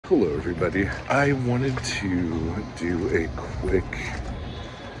Hello everybody. I wanted to do a quick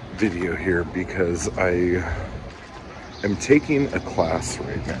video here because I am taking a class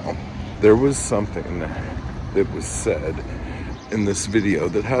right now. There was something that was said in this video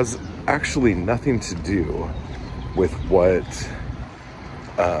that has actually nothing to do with what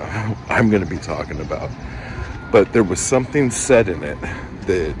I'm going to be talking about. But there was something said in it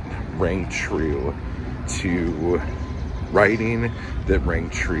that rang true to writing, that rang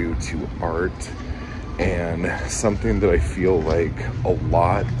true to art, and something that I feel like a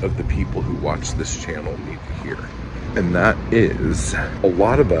lot of the people who watch this channel need to hear. And that is, a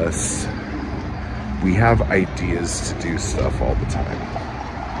lot of us, we have ideas to do stuff all the time.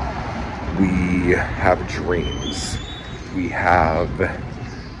 We have dreams. We have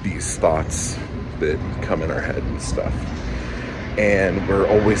these thoughts that come in our head and stuff. And we're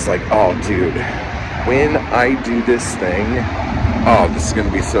always like, oh dude, when I do this thing, oh, this is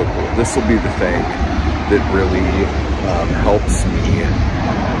gonna be so cool. This will be the thing that really helps me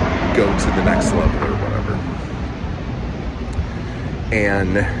go to the next level or whatever.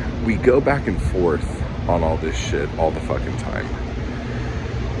 And we go back and forth on all this shit all the fucking time.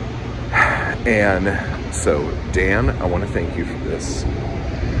 And so, Dan, I wanna thank you for this.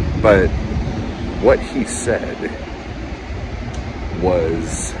 But what he said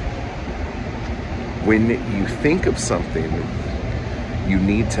was, when you think of something, you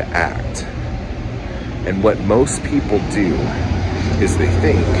need to act. And what most people do is they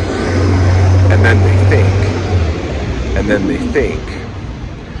think, and then they think, and then they think,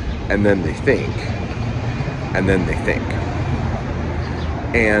 and then they think, and then they think.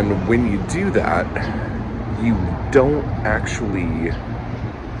 And when you do that, you don't actually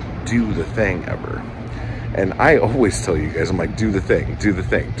do the thing ever. And I always tell you guys, I'm like, do the thing, do the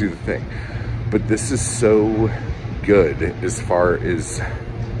thing, do the thing. But this is so good as far as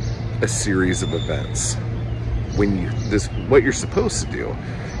a series of events. When you, what you're supposed to do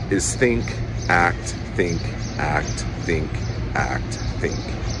is think, act, think, act, think, act, think,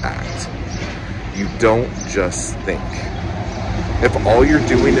 act. You don't just think. If all you're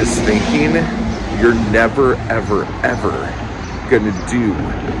doing is thinking, you're never, ever, ever gonna do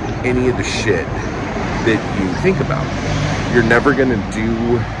any of the shit that you think about. You're never gonna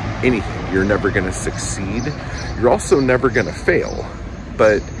do anything. You're never gonna succeed. You're also never gonna fail.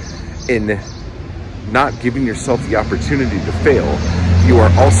 But in not giving yourself the opportunity to fail, you are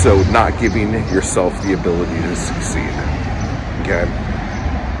also not giving yourself the ability to succeed. Okay?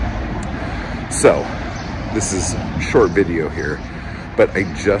 So, this is a short video here, but I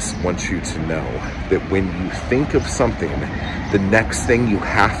just want you to know that when you think of something, the next thing you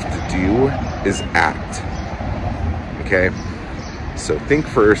have to do is act. Okay? So think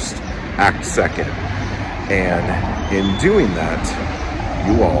first, act second. And in doing that,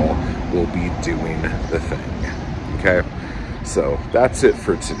 you all will be doing the thing. Okay? So that's it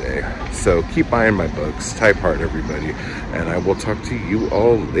for today. So keep buying my books. Type hard, everybody. And I will talk to you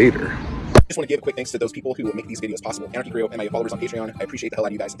all later. Just want to give a quick thanks to those people who make these videos possible. Anarchy Crew and my followers on Patreon. I appreciate the hell out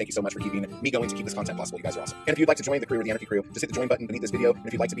of you guys. Thank you so much for keeping me going to keep this content possible. You guys are awesome. And if you'd like to join the crew or the Anarchy Crew, just hit the join button beneath this video. And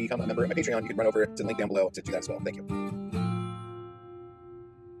if you'd like to become a member of my Patreon, you can run over to the link down below to do that as well. Thank you.